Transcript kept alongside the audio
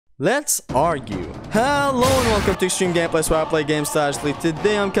Let's argue. Hello and welcome to Extreme Gameplays, where I play games stylishly.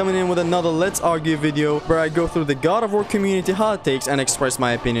 Today I'm coming in with another Let's Argue video where I go through the God of War community hot takes and express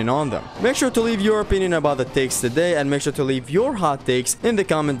my opinion on them. Make sure to leave your opinion about the takes today and make sure to leave your hot takes in the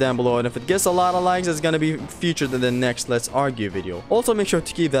comment down below, and if it gets a lot of likes, it's gonna be featured in the next Let's Argue video. Also make sure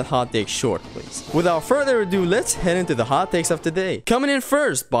to keep that hot take short, please. Without further ado, let's head into the hot takes of today. Coming in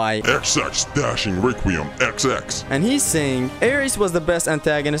first by XX Dashing Requiem XX. And he's saying, Ares was the best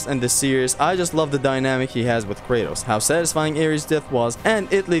antagonist in the series. I just love the dynamic he has with Kratos, how satisfying Ares' death was,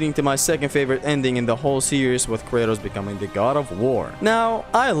 and it leading to my second favorite ending in the whole series with Kratos becoming the god of war. Now,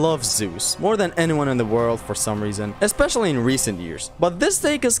 I love Zeus more than anyone in the world for some reason, especially in recent years. But this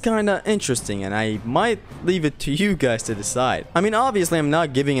take is kinda interesting and I might leave it to you guys to decide. I mean, obviously I'm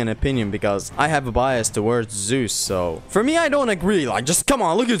not giving an opinion because I have a bias towards Zeus, so for me I don't agree. Like, just come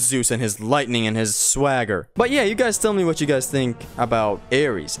on, look at Zeus and his lightning and his swagger. But yeah, you guys tell me what you guys think about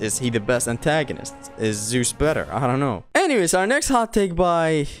Ares. Is he the best antagonist? Is Zeus better? I don't know. Anyways, our next hot take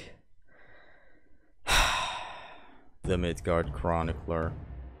by the Midgard Chronicler.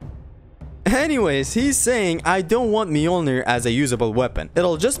 Anyways, he's saying, I don't want Mjolnir as a usable weapon.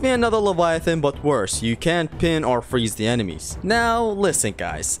 It'll just be another Leviathan, but worse. You can't pin or freeze the enemies. Now, listen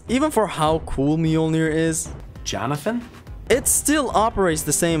guys, even for how cool Mjolnir is, Jonathan? it still operates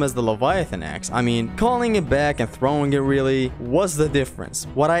the same as the Leviathan axe. I mean, calling it back and throwing it really, what's the difference?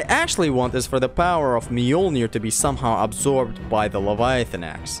 What I actually want is for the power of Mjolnir to be somehow absorbed by the Leviathan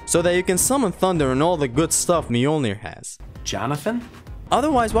axe, so that you can summon thunder and all the good stuff Mjolnir has. Jonathan?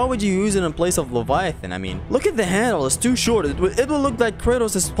 Otherwise, why would you use it in place of Leviathan? I mean, look at the handle, it's too short. It will look like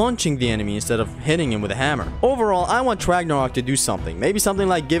Kratos is punching the enemy instead of hitting him with a hammer. Overall, I want Ragnarok to do something. Maybe something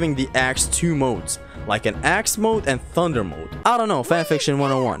like giving the axe two modes, like an axe mode and thunder mode. I don't know, fanfiction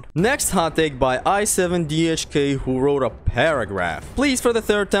 101. Next hot take by i7dhk, who wrote a paragraph. Please, for the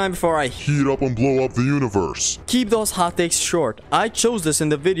third time before I Heat up and blow up the universe. keep those hot takes short. I chose this in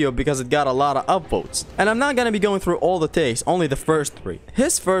the video because it got a lot of upvotes. And I'm not gonna be going through all the takes, only the first three.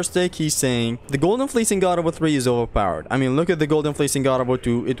 His first take, he's saying, the Golden Fleece in God of War 3 is overpowered. I mean, look at the Golden Fleece in God of War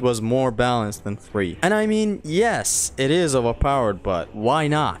 2, it was more balanced than 3. And I mean, yes, it is overpowered, but why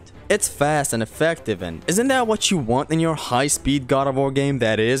not? It's fast and effective, and isn't that what you want in your high-speed God of War game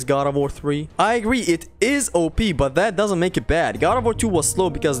that is God of War 3? I agree, it is OP, but that doesn't make it bad. God of War 2 was slow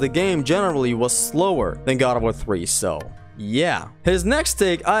because the game generally was slower than God of War 3, so yeah. His next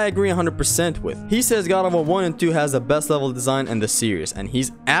take, I agree 100% with. He says God of War 1 and 2 has the best level design in the series, and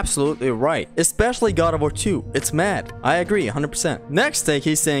he's absolutely right. Especially God of War 2. It's mad. I agree 100%. Next take,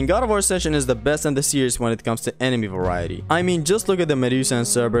 he's saying God of War Ascension is the best in the series when it comes to enemy variety. I mean, just look at the Medusa and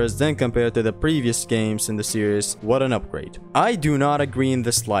Cerberus, then compare it to the previous games in the series. What an upgrade. I do not agree in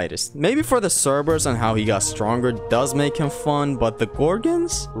the slightest. Maybe for the Cerberus and how he got stronger does make him fun, but the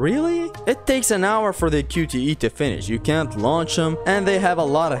Gorgons? Really? It takes an hour for the QTE to finish. You can't launch them, and they have a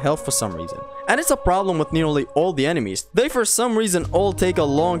lot of health for some reason. And it's a problem with nearly all the enemies. They for some reason all take a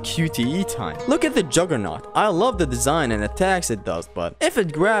long QTE time. Look at the Juggernaut. I love the design and attacks it does, but if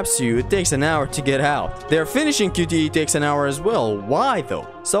it grabs you, it takes an hour to get out. Their finishing QTE takes an hour as well. Why though?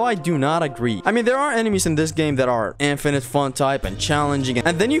 So I do not agree. I mean, there are enemies in this game that are infinite fun type and challenging,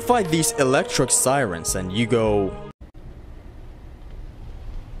 and then you fight these electric sirens and you go,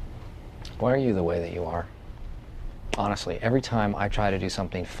 why are you the way that you are? Honestly, every time I try to do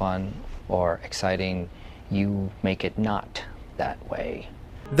something fun or exciting, you make it not that way.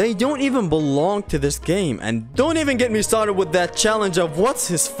 they don't even belong to this game. And don't even get me started with that challenge of what's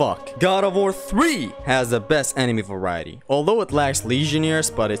his fuck. God of War 3 has the best enemy variety, although it lacks legionnaires,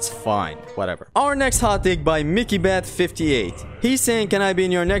 but it's fine, whatever. Our next hot take by MickeyBat58. He's saying, can I be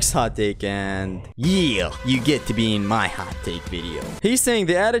in your next hot take? And yeah, you get to be in my hot take video. He's saying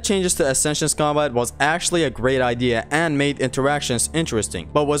the added changes to Ascension's combat was actually a great idea and made interactions interesting,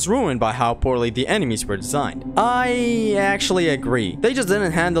 but was ruined by how poorly the enemies were designed. I actually agree. They just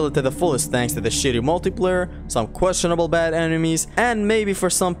didn't handle it to the fullest thanks to the shitty multiplayer, some questionable bad enemies, and maybe for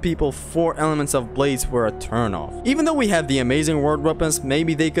some people 4 elements of blades were a turnoff. Even though we have the amazing world weapons,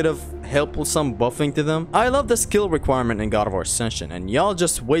 maybe they could have helped with some buffing to them. I love the skill requirement in God of War Ascension, and y'all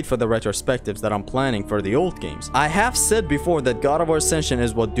just wait for the retrospectives that I'm planning for the old games. I have said before that God of War Ascension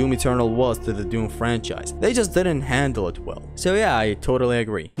is what Doom Eternal was to the Doom franchise. They just didn't handle it well. So yeah, I totally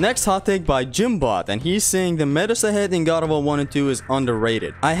agree. Next hot take by Jimbot, and he's saying the Medusa head in God of War 1 and 2 is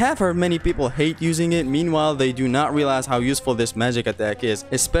underrated. I have heard many people hate using it, meanwhile they do not realize how useful this magic attack is,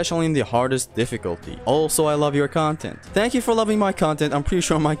 especially in the hardest difficulty. Also, I love your content. Thank you for loving my content. I'm pretty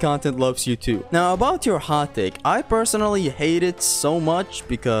sure my content loves you too. Now about your hot take, I personally hate it so much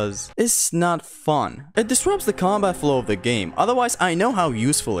because it's not fun. It disrupts the combat flow of the game. Otherwise, I know how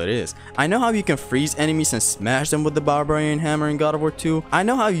useful it is. I know how you can freeze enemies and smash them with the Barbarian Hammer in God of War 2. I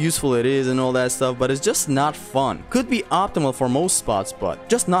know how useful it is and all that stuff, but it's just not fun. Could be optimal for most spots, but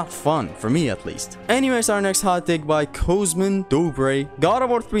just not fun, for me at least. Anyways, our next hot take by Kozman Dobre. God of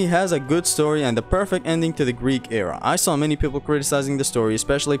War 3 has a good story and the perfect ending to the Greek era. I saw many people criticizing the story,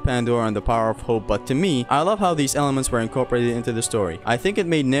 especially Pandora and the Power of Hope, but to me, I love how these elements were incorporated into the story. I think it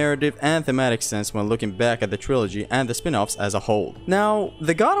made narrative and thematic sense when looking back at the trilogy and the spin-offs as a whole. Now,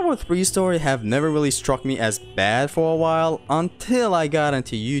 the God of War 3 story have never really struck me as bad for a while until I got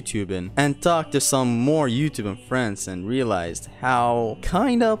into YouTubing and talked to some more YouTubing friends and realized how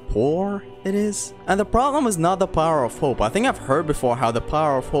kinda poor it is. And the problem is not the Power of Hope. I think I've heard before how the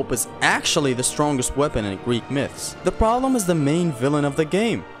Power of Hope is actually the strongest weapon in Greek myths. The problem is the main villain of the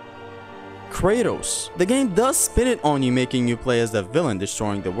game, Kratos. The game does spin it on you, making you play as the villain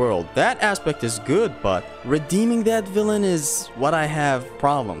destroying the world. That aspect is good, but redeeming that villain is what I have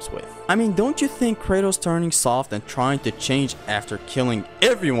problems with. I mean, don't you think Kratos turning soft and trying to change after killing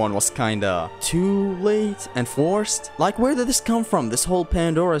everyone was kinda too late and forced? Like, where did this come from, this whole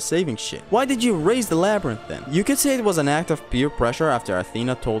Pandora saving shit? Why did you raise the labyrinth then? You could say it was an act of peer pressure after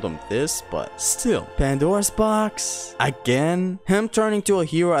Athena told him this, but still. Pandora's box? Again? Him turning to a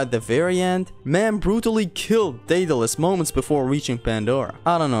hero at the very end? Man brutally killed Daedalus moments before reaching Pandora.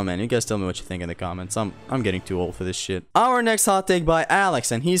 I don't know, man. You guys tell me what you think in the comments. I'm getting too old for this shit. Our next hot take by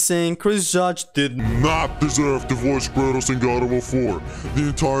Alex, and he's saying Chris Judge did Not deserve to voice Kratos in God of War 4. The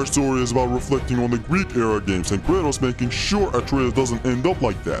entire story is about reflecting on the Greek era games and Kratos making sure Atreus doesn't end up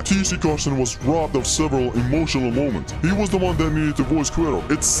like that. T.C. Carson was robbed of several emotional moments. He was the one that needed to voice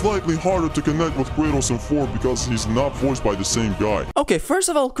Kratos. It's slightly harder to connect with Kratos in 4 because he's not voiced by the same guy. Okay, first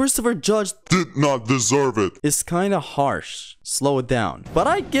of all, Christopher Judge Did not deserve it. is kinda harsh. Slow it down. But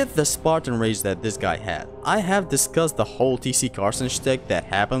I get the Spartan rage that this guy had. I have discussed the whole T.C. Carson shtick that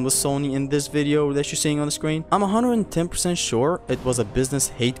happened with Sony in this video that you're seeing on the screen. I'm 110% sure it was a business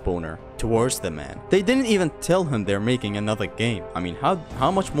hate boner towards the man. They didn't even tell him they're making another game. I mean,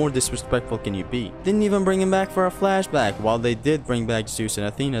 how much more disrespectful can you be? Didn't even bring him back for a flashback, while they did bring back Zeus and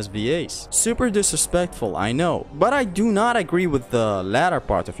Athena's VAs. Super disrespectful, I know. But I do not agree with the latter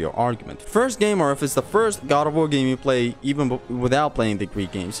part of your argument. First game, or if it's the first God of War game you play even without playing the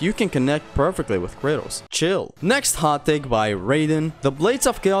Greek games, you can connect perfectly with Kratos. Chill. Next hot take by Raiden. The Blades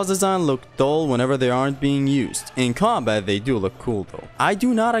of Chaos design look dull whenever they aren't being used. In combat, they do look cool though. I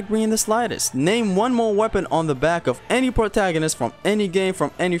do not agree in the slightest. Name one more weapon on the back of any protagonist from any game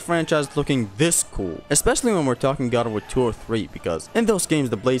from any franchise looking this cool. Especially when we're talking God of War 2 or 3, because in those games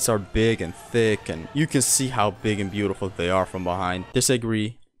the blades are big and thick and you can see how big and beautiful they are from behind.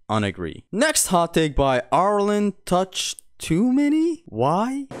 Disagree, unagree. Next hot take by Arlen Touch Too Many?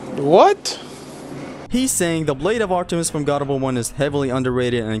 Why? What? He's saying the Blade of Artemis from God of War 1 is heavily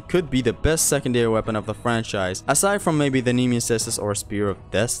underrated and could be the best secondary weapon of the franchise, aside from maybe the Nemesis or Spear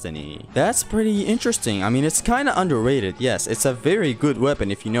of Destiny. That's pretty interesting. I mean, it's kinda underrated, yes, it's a very good weapon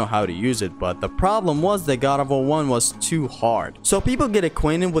if you know how to use it, but the problem was that God of War 1 was too hard. So people get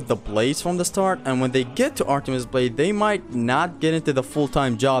acquainted with the blades from the start, and when they get to Artemis Blade, they might not get into the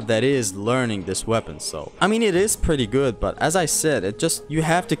full-time job that is learning this weapon. So, I mean, it is pretty good, but as I said, you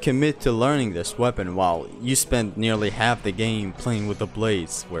have to commit to learning this weapon, while you spend nearly half the game playing with the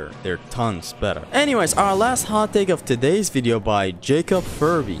blades, where they're tons better. Anyways, our last hot take of today's video by Jacob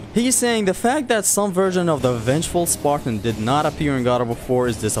Furby. He's saying the fact that some version of the Vengeful Spartan did not appear in God of War 4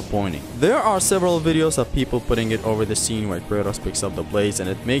 is disappointing. There are several videos of people putting it over the scene where Kratos picks up the blades, and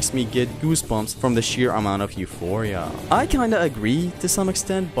it makes me get goosebumps from the sheer amount of euphoria. I kinda agree to some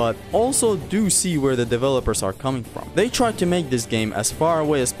extent, but also do see where the developers are coming from. They tried to make this game as far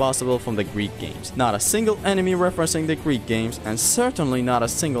away as possible from the Greek games. Not a single enemy referencing the Greek games, and certainly not a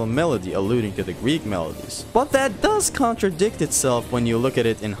single melody alluding to the Greek melodies. But that does contradict itself when you look at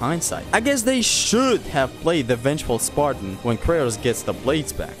it in hindsight. I guess they should have played the Vengeful Spartan when Kratos gets the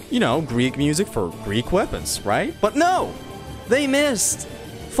blades back. You know, Greek music for Greek weapons, right? But no! They missed!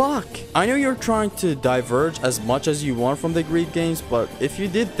 Fuck. I know you're trying to diverge as much as you want from the Greek games, but if you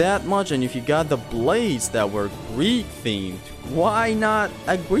did that much and if you got the blades that were Greek themed, why not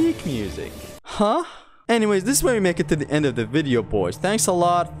a Greek music? Huh? Anyways, this is where we make it to the end of the video, boys. Thanks a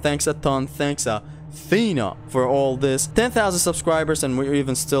lot, thanks a ton, thanks a Thena for all this. 10,000 subscribers and we're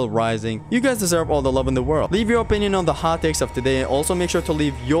even still rising. You guys deserve all the love in the world. Leave your opinion on the hot takes of today. Also make sure to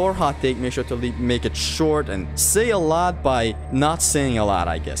leave your hot take. Make sure to make it short and say a lot by not saying a lot,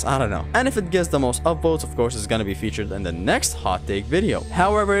 I guess. I don't know. And if it gets the most upvotes, of course it's gonna be featured in the next hot take video.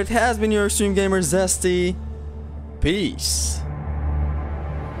 However, it has been your Extreme Gamer Zesty. Peace.